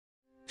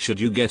Should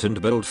you get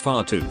and build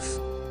Fartooth?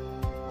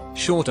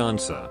 Short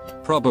answer,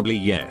 probably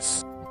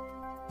yes.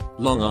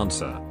 Long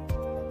answer,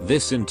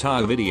 this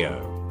entire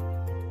video.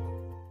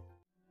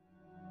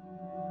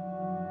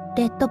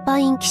 レッドパ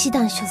イン騎士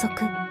団所属。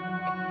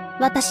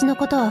私の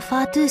ことはフ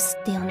ァートゥース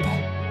って呼んで。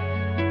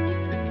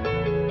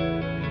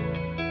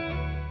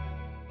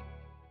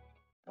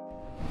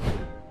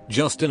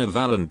Justina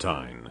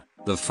Valentine,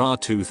 the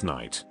Fartooth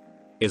Knight,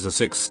 is a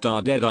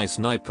 6-star Deadeye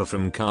sniper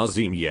from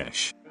Kazim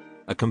Yesh,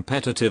 a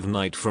competitive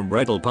knight from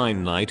Red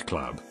Alpine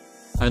nightclub,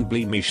 and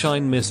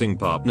Blemishine missing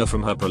partner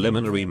from her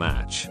preliminary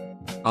match.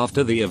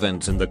 After the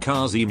events in the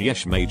Kazim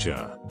Yesh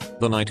Major,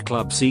 the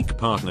nightclub seek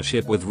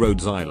partnership with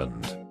Rhodes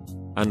Island,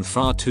 and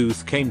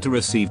Fartooth came to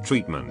receive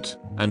treatment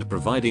and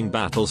providing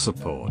battle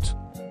support.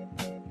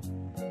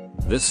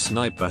 This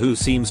sniper, who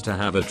seems to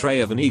have a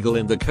tray of an eagle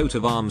in the coat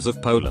of arms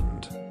of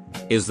Poland,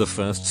 is the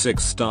first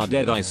 6-star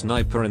Deadeye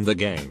sniper in the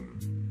game,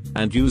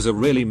 and use a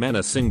really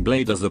menacing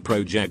blade as a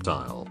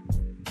projectile.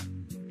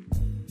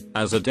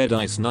 As a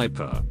Deadeye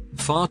sniper,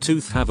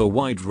 Fartooth have a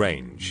wide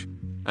range,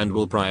 and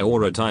will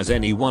prioritize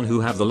anyone who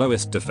have the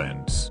lowest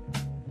defense.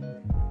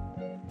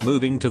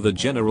 Moving to the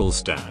general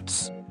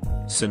stats.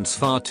 Since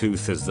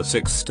Fartooth is the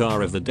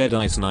 6-star of the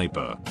Deadeye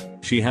sniper,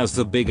 she has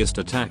the biggest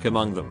attack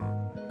among them,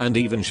 and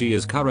even she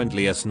is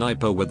currently a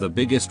sniper with the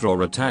biggest raw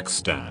attack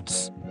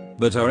stats,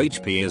 but her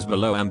HP is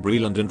below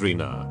Ambreland and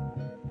Rena.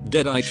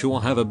 Deadeye sure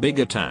have a big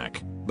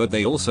attack, but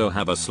they also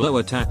have a slow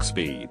attack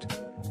speed.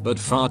 But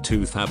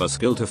Fartooth have a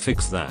skill to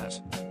fix that.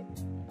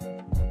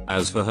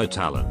 As for her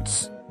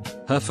talents.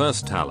 Her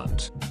first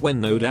talent,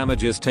 when no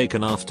damage is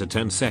taken after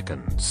 10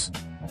 seconds,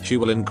 she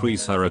will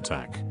increase her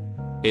attack.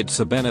 It's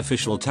a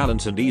beneficial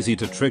talent and easy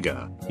to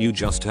trigger, you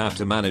just have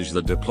to manage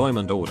the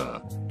deployment order,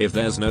 if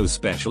there's no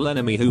special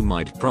enemy who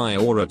might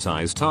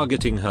prioritize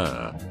targeting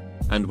her.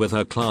 And with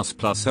her class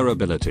plus her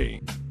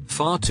ability,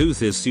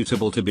 Fartooth is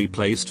suitable to be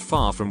placed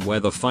far from where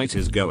the fight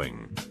is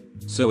going.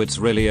 So it's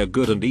really a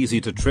good and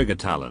easy to trigger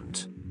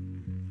talent.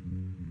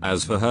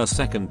 As for her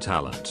second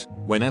talent,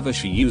 whenever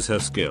she use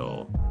her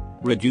skill,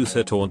 reduce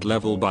her taunt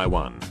level by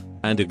 1,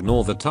 and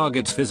ignore the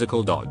target's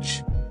physical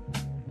dodge.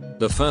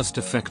 The first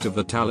effect of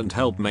the talent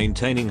help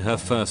maintaining her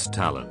first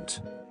talent,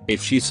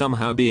 if she's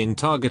somehow being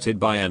targeted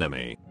by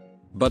enemy.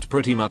 But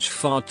pretty much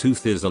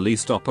Fartooth is the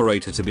least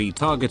operator to be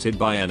targeted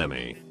by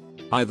enemy,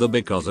 either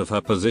because of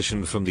her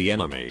position from the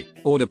enemy,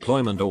 or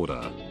deployment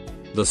order.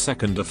 The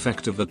second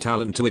effect of the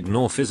talent to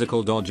ignore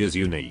physical dodge is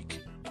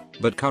unique,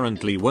 but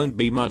currently won't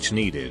be much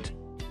needed.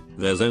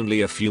 There's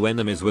only a few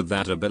enemies with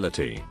that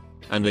ability,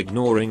 and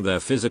ignoring their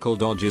physical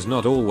dodge is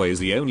not always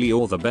the only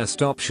or the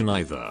best option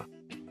either.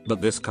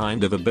 But this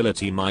kind of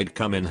ability might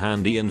come in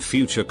handy in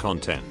future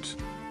content,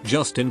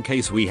 just in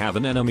case we have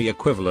an enemy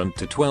equivalent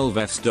to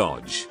 12F's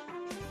dodge.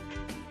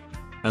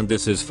 And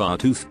this is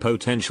Fartooth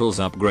Potentials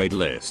upgrade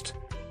list.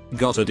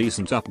 Got a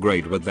decent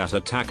upgrade with that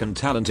attack and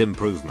talent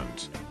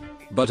improvement,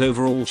 but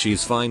overall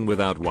she's fine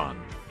without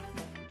one.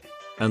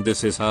 And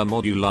this is her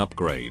module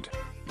upgrade.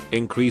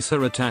 Increase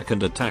her attack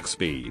and attack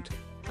speed,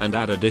 and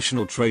add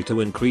additional trait to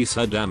increase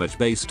her damage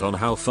based on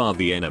how far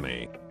the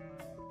enemy.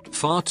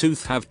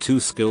 Fartooth have 2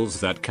 skills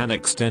that can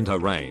extend her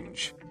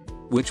range,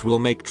 which will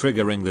make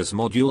triggering this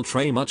module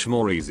tray much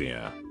more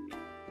easier.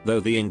 Though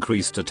the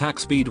increased attack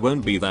speed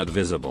won't be that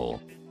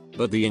visible,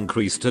 but the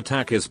increased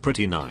attack is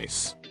pretty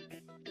nice.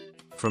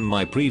 From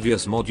my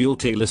previous module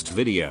tier list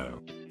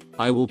video,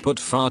 I will put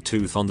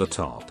Fartooth on the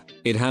top.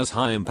 It has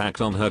high impact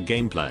on her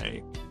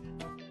gameplay.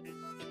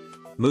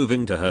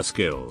 Moving to her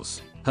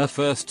skills. Her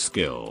first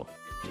skill.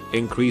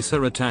 Increase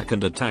her attack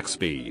and attack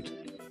speed.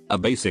 A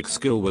basic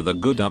skill with a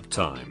good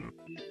uptime.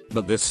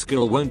 But this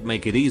skill won't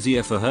make it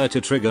easier for her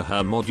to trigger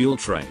her module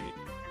tray,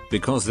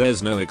 because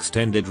there's no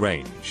extended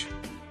range.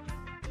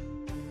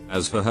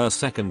 As for her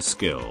second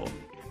skill.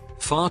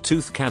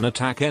 Fartooth can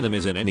attack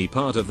enemies in any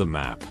part of the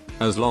map,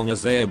 as long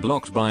as they are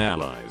blocked by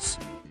allies.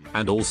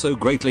 And also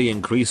greatly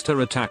increased her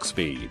attack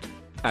speed.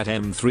 At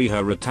M3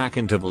 her attack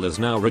interval is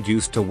now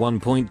reduced to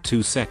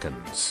 1.2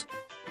 seconds.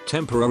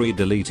 Temporarily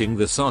deleting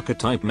this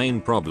archetype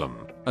main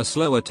problem, a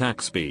slow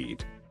attack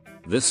speed.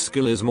 This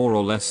skill is more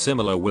or less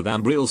similar with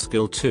Ambreel's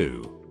skill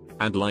too.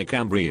 And like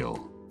Ambreel,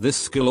 this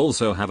skill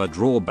also have a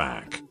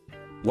drawback.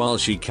 While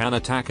she can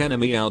attack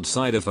enemy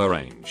outside of her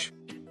range,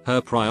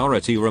 her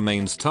priority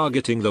remains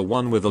targeting the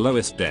one with the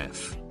lowest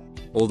def.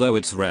 Although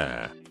it's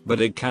rare,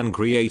 but it can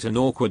create an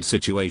awkward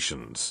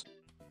situations,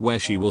 where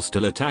she will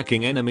still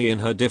attacking enemy in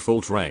her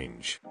default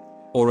range,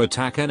 or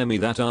attack enemy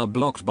that are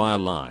blocked by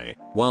ally,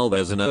 while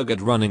there's an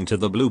Urgot running to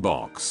the blue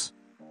box.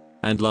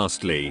 And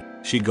lastly,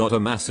 she got a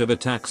massive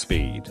attack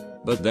speed,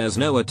 but there's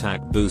no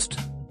attack boost,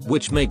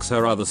 which makes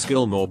her other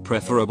skill more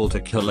preferable to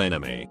kill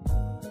enemy.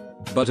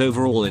 But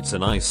overall it's a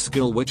nice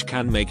skill which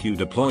can make you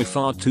deploy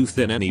Fartooth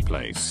in any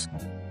place.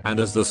 And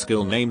as the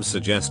skill name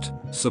suggests,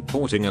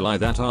 supporting ally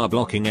that are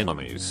blocking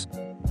enemies.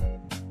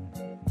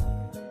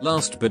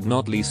 Last but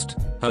not least,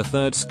 her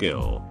third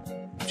skill.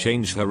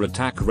 Change her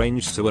attack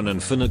range to an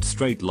infinite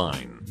straight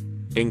line,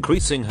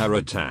 increasing her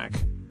attack,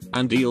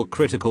 and deal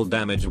critical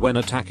damage when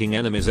attacking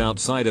enemies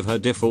outside of her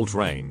default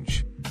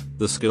range.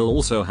 The skill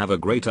also have a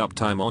great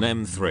uptime on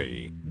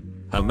M3.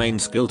 Her main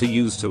skill to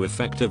use to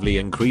effectively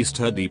increase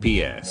her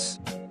DPS.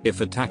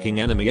 If attacking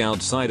enemy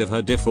outside of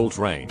her default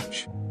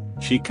range,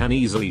 she can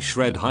easily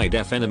shred high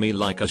def enemy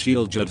like a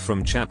Shieldjud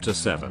from chapter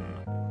 7,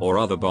 or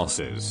other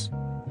bosses.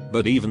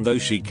 But even though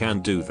she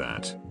can do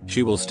that,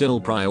 she will still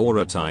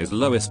prioritize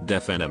lowest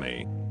def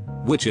enemy.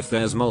 Which if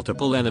there's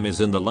multiple enemies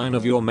in the line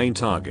of your main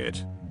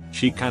target,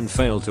 she can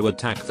fail to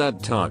attack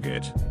that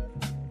target.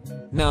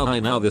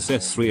 Now this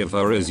S3 of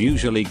her is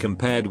usually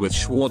compared with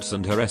Schwartz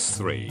and her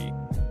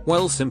S3.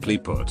 Well, simply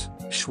put,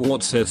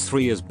 Schwartz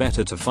S3 is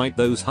better to fight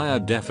those higher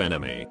def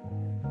enemy.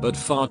 But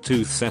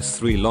Fartooth's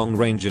S3 long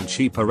range and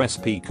cheaper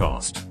SP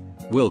cost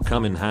will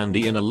come in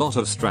handy in a lot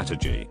of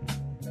strategy.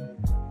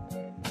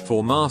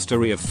 For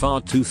mastery of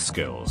Fartooth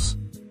skills,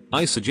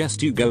 I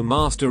suggest you go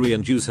mastery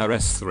and use her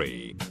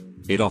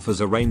S3. It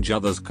offers a range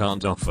others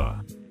can't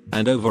offer.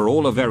 And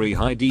overall a very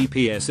high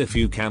DPS if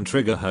you can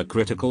trigger her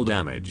critical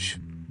damage.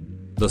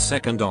 The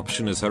second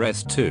option is her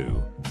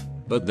S2.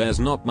 But there's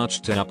not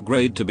much to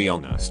upgrade, to be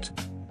honest.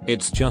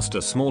 It's just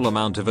a small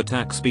amount of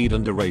attack speed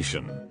and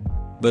duration.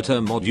 But her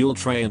module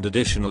tray and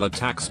additional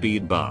attack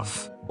speed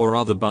buff, or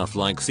other buff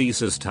like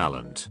Caesar's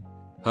talent.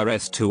 Her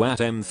S2 at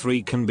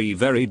M3 can be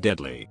very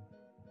deadly.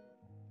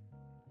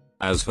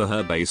 As for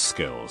her base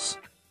skills,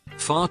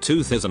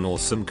 Fartooth is an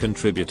awesome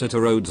contributor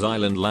to Rhodes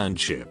Island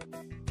landship.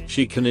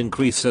 She can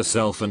increase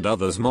herself and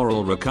others'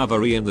 moral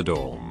recovery in the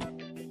dorm,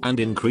 and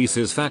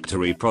increases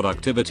factory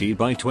productivity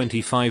by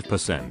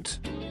 25%.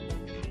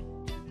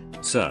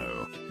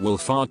 So, will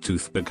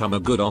Fartooth become a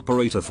good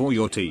operator for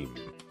your team?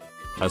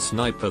 A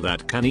sniper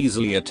that can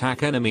easily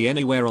attack enemy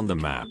anywhere on the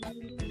map.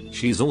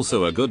 She's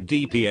also a good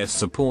DPS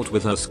support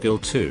with her skill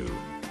 2,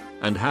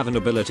 and have an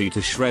ability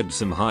to shred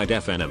some high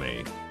def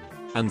enemy.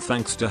 And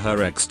thanks to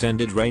her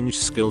extended range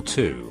skill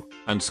 2,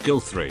 and skill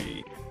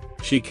 3,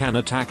 she can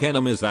attack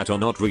enemies that are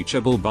not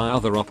reachable by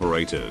other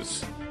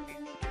operators.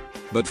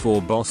 But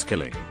for boss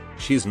killing,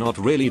 she's not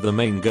really the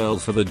main girl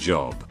for the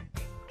job.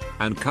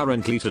 And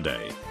currently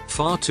today,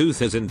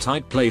 Fartooth is in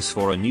tight place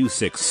for a new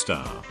 6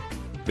 star.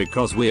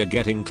 Because we're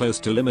getting close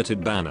to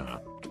limited banner.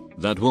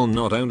 That will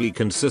not only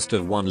consist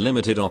of one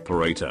limited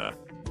operator,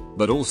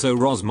 but also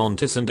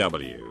Rosmontis and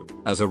W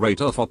as a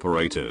rate of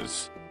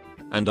operators.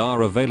 And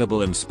are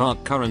available in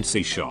Spark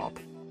Currency Shop.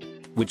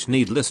 Which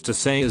needless to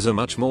say is a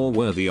much more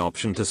worthy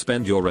option to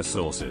spend your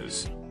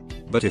resources.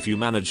 But if you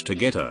manage to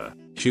get her,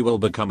 she will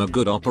become a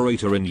good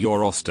operator in your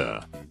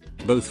roster.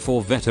 Both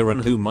for veteran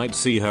who might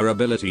see her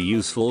ability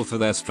useful for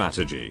their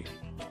strategy,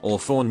 or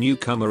for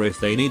newcomer if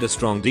they need a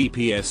strong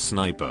DPS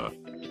sniper.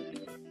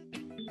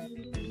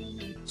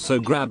 So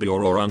grab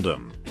your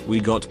orundum, we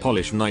got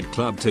Polish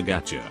nightclub to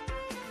getcha.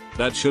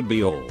 That should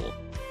be all.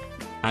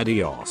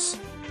 Adios.